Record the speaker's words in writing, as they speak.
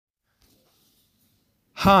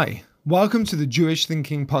Hi, welcome to the Jewish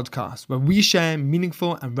Thinking Podcast, where we share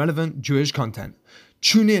meaningful and relevant Jewish content.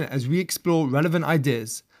 Tune in as we explore relevant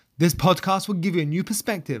ideas. This podcast will give you a new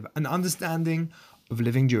perspective and understanding of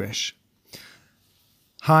living Jewish.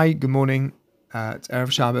 Hi, good morning. It's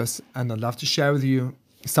Erev Shabbos, and I'd love to share with you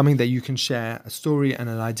something that you can share, a story and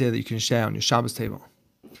an idea that you can share on your Shabbos table.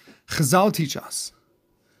 Chazal teach us,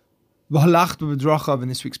 V'halachta b'drachav in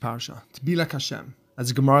this week's parasha, to be like Hashem. As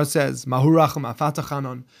the Gemara says, Mahu racham afata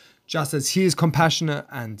chanon, just as He is compassionate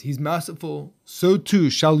and He's merciful, so too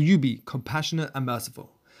shall you be compassionate and merciful.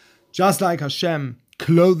 Just like Hashem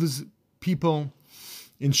clothes people,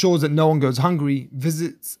 ensures that no one goes hungry,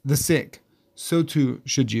 visits the sick, so too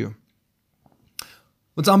should you.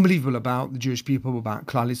 What's unbelievable about the Jewish people, about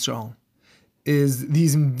Klal Yisrael, is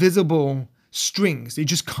these invisible strings you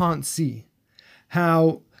just can't see.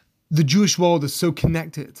 How the Jewish world is so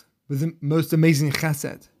connected with the most amazing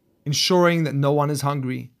chesed, ensuring that no one is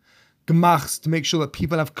hungry, gemachs, to make sure that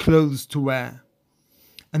people have clothes to wear.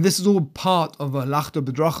 And this is all part of a lachta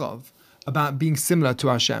b'drachav, about being similar to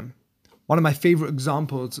Hashem. One of my favorite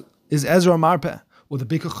examples is Ezra Marpeh, or the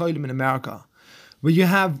Bikur Cholim in America, where you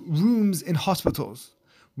have rooms in hospitals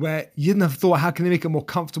where you didn't have thought, how can they make it more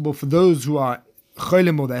comfortable for those who are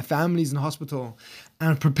cholim or their families in hospital,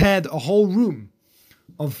 and prepared a whole room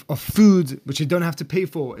of food which they don't have to pay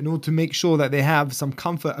for in order to make sure that they have some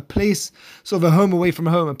comfort, a place, sort of a home away from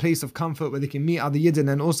home, a place of comfort where they can meet other Yidden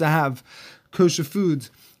and also have kosher food,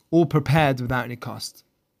 all prepared without any cost.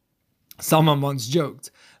 Someone once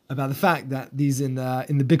joked about the fact that these in the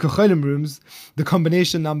Bikur Cholim rooms, the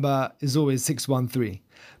combination number is always 613.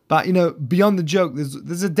 But beyond the joke,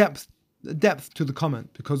 there's a depth to the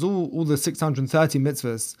comment, because all the 630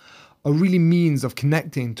 mitzvahs are really means of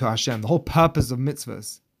connecting to Hashem. The whole purpose of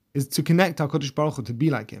mitzvahs is to connect HaKadosh Baruch Hu, to be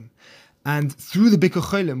like Him. And through the Bikur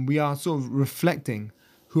Cholim, we are sort of reflecting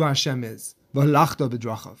who Hashem is. V'halachta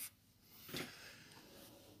b'drachav.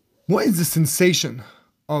 What is the sensation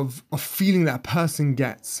of feeling that a person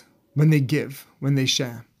gets when they give, when they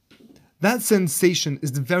share? That sensation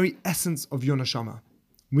is the very essence of your neshama.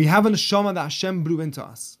 We have a neshama that Hashem blew into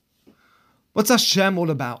us. What's Hashem all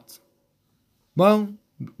about? Well,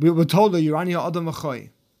 we were told that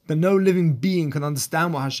no living being can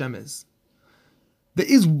understand what Hashem is. There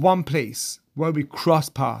is one place where we cross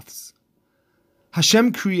paths.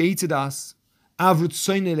 Hashem created us.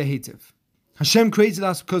 Hashem created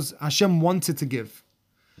us because Hashem wanted to give,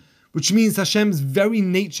 which means Hashem's very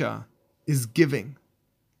nature is giving.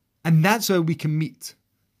 And that's where we can meet.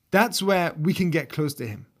 That's where we can get close to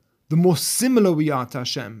Him. The more similar we are to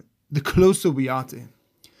Hashem, the closer we are to Him.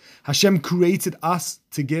 Hashem created us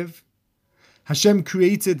to give. Hashem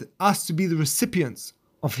created us to be the recipients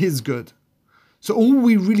of His good. So all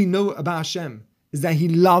we really know about Hashem is that He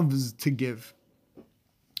loves to give.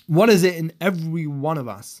 What is it in every one of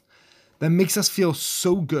us that makes us feel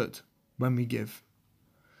so good when we give?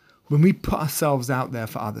 When we put ourselves out there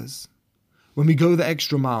for others. When we go the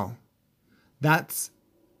extra mile. That's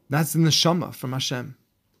the neshama from Hashem.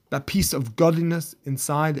 That piece of godliness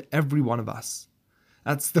inside every one of us.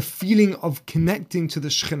 That's the feeling of connecting to the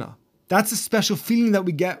Shekhinah. That's a special feeling that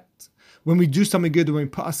we get when we do something good, when we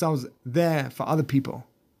put ourselves there for other people.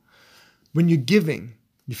 When you're giving,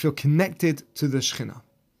 you feel connected to the Shekhinah.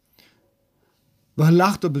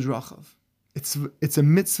 V'halachta b'drachav. It's a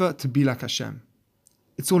mitzvah to be like Hashem.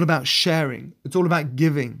 It's all about sharing. It's all about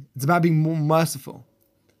giving. It's about being more merciful.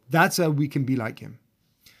 That's how we can be like Him.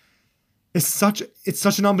 It's such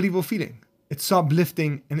an unbelievable feeling. It's so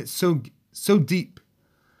uplifting and it's so deep.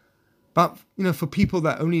 But, for people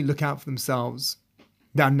that only look out for themselves,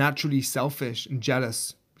 that are naturally selfish and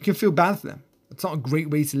jealous, you can feel bad for them. It's not a great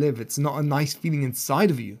way to live. It's not a nice feeling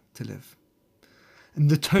inside of you to live. And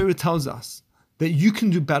the Torah tells us that you can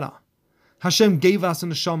do better. Hashem gave us a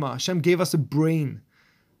neshama. Hashem gave us a brain,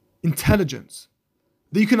 intelligence,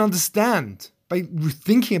 that you can understand by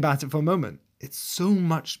thinking about it for a moment. It's so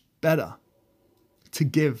much better to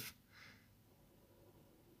give.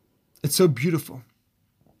 It's so beautiful.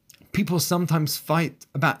 People sometimes fight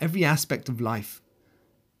about every aspect of life.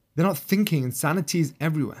 They're not thinking, insanity is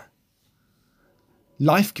everywhere.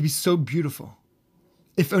 Life can be so beautiful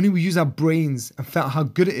if only we use our brains and felt how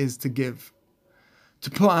good it is to give. To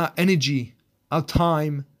put our energy, our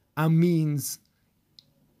time, our means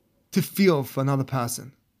to feel for another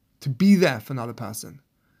person. To be there for another person.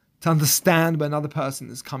 To understand where another person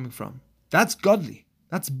is coming from. That's godly.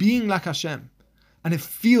 That's being like Hashem. And it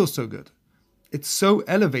feels so good. It's so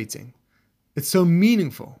elevating. It's so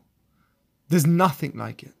meaningful. There's nothing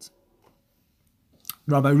like it.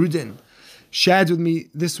 Rabbi Rudin shared with me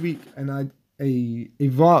this week a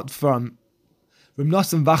vart from Reb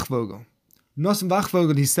Nosson Wachvogel. Nosson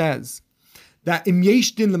Wachvogel, he says that im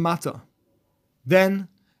yesh din lemata, then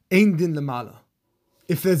ein din lemala.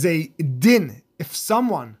 If there's a din, if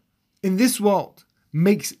someone in this world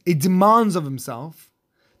makes a demands of himself,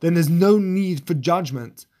 then there's no need for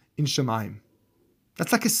judgment in Shemaim.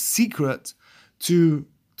 That's like a secret to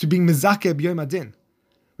being mezakeh b'yom adin,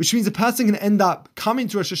 which means a person can end up coming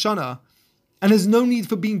to Rosh Hashanah and there's no need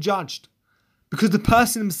for being judged because the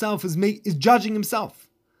person himself is judging himself.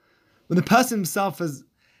 When the person himself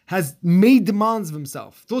has made demands of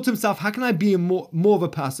himself, thought to himself, how can I be more of a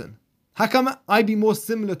person? How can I be more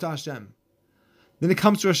similar to Hashem? Then it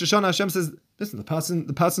comes to Rosh Hashanah, Hashem says, listen,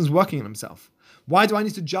 the person's working on himself. Why do I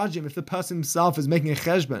need to judge him if the person himself is making a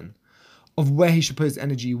cheshbon of where he should put his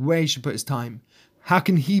energy, where he should put his time? How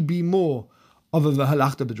can he be more of a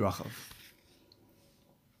halachta b'drachav?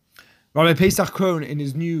 Rabbi Pesach Krohn, in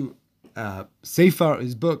his new sefer,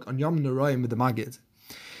 his book on Yom Noraim with the Maggid,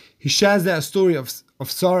 he shares there a story of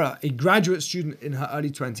Sarah, a graduate student in her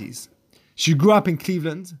early 20s. She grew up in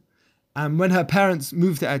Cleveland, and when her parents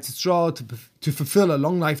moved to Eretz Yisrael to fulfill a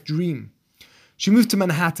long life dream, she moved to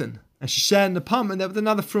Manhattan, and she shared an apartment there with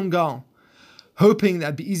another frum girl, hoping that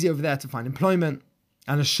it'd be easier over there to find employment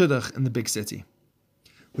and a shidduch in the big city.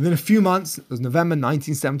 Within a few months, it was November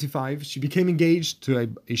 1975, she became engaged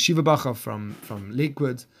to a Shiva Bacha from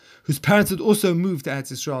Lakewood, whose parents had also moved to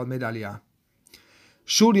Eretz Yisrael and made Aliyah.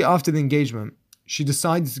 Shortly after the engagement, she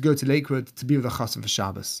decided to go to Lakewood to be with a chassan for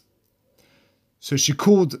Shabbos. So she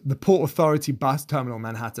called the Port Authority bus terminal in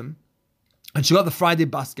Manhattan, and she got the Friday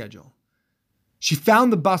bus schedule. She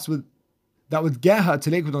found the bus that would get her to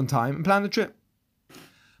Lakewood on time and planned the trip.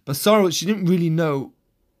 But sorry, she didn't really know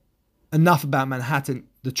enough about Manhattan,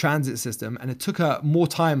 the transit system, and it took her more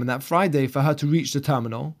time on that Friday for her to reach the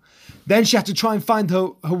terminal. Then she had to try and find her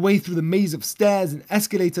way through the maze of stairs and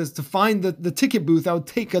escalators to find the ticket booth that would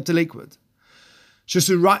take her to Lakewood.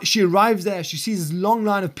 She arrives there, she sees this long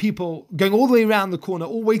line of people going all the way around the corner,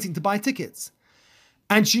 all waiting to buy tickets.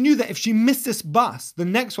 And she knew that if she missed this bus, the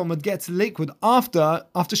next one would get to Lakewood after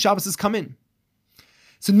Shabbos has come in.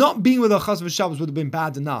 So not being with her chassan for Shabbos would have been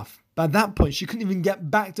bad enough. But at that point, she couldn't even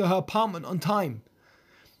get back to her apartment on time.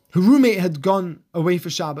 Her roommate had gone away for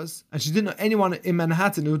Shabbos, and she didn't know anyone in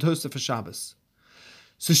Manhattan who would host her for Shabbos.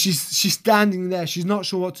 So she's standing there, she's not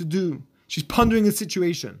sure what to do. She's pondering the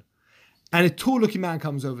situation. And a tall-looking man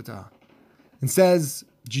comes over to her and says,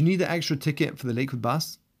 do you need an extra ticket for the Lakewood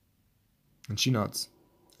bus? And she nods.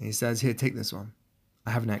 And he says, here, take this one.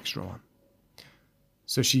 I have an extra one.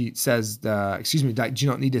 So she says, excuse me, do you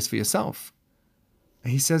not need this for yourself?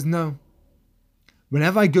 And he says, no.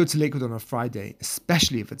 Whenever I go to Lakewood on a Friday,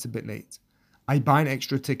 especially if it's a bit late, I buy an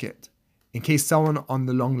extra ticket in case someone on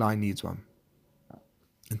the long line needs one.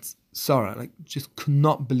 And Sarah, just could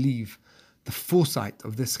not believe the foresight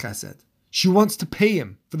of this chesed. She wants to pay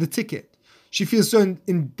him for the ticket. She feels so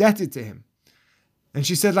indebted to him. And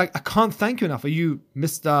she said, I can't thank you enough. Are you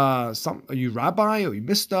Mr. Are you Rabbi? Are you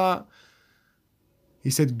Mr.? He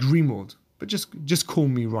said, Greenwald. But just call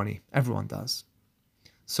me Ronnie. Everyone does.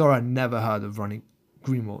 Sarah never heard of Ronnie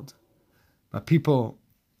Greenwald. But people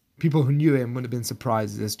who knew him would have been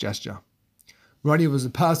surprised at this gesture. Ronnie was a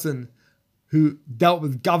person who dealt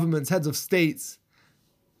with governments, heads of states.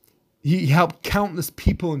 He helped countless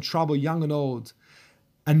people in trouble, young and old,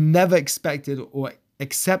 and never expected or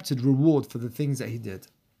accepted reward for the things that he did.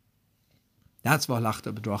 That's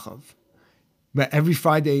V'halachta b'drachav. Where every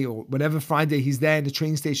Friday or whatever Friday he's there in the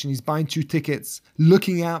train station, he's buying 2 tickets,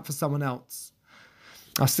 looking out for someone else.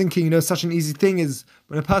 I was thinking, such an easy thing is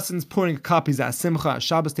when a person's pouring a cup, he's at a simcha, at a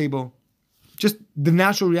Shabbos table, just the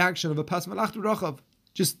natural reaction of a person, V'halachta b'drachav.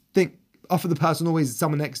 Just think, offer the person always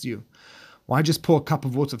someone next to you. Why just pour a cup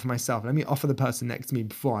of water for myself? Let me offer the person next to me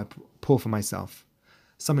before I pour for myself.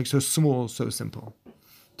 Something so small, so simple.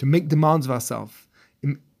 To make demands of ourselves.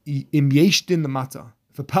 Im yesh din lemata.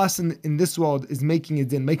 If a person in this world is making a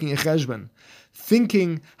din, making a cheshbon,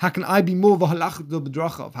 thinking, how can I be more v'halachta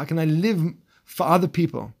b'drachav? How can I live for other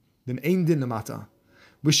people? Then ein din lemata.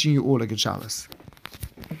 Wishing you all a good Shabbos.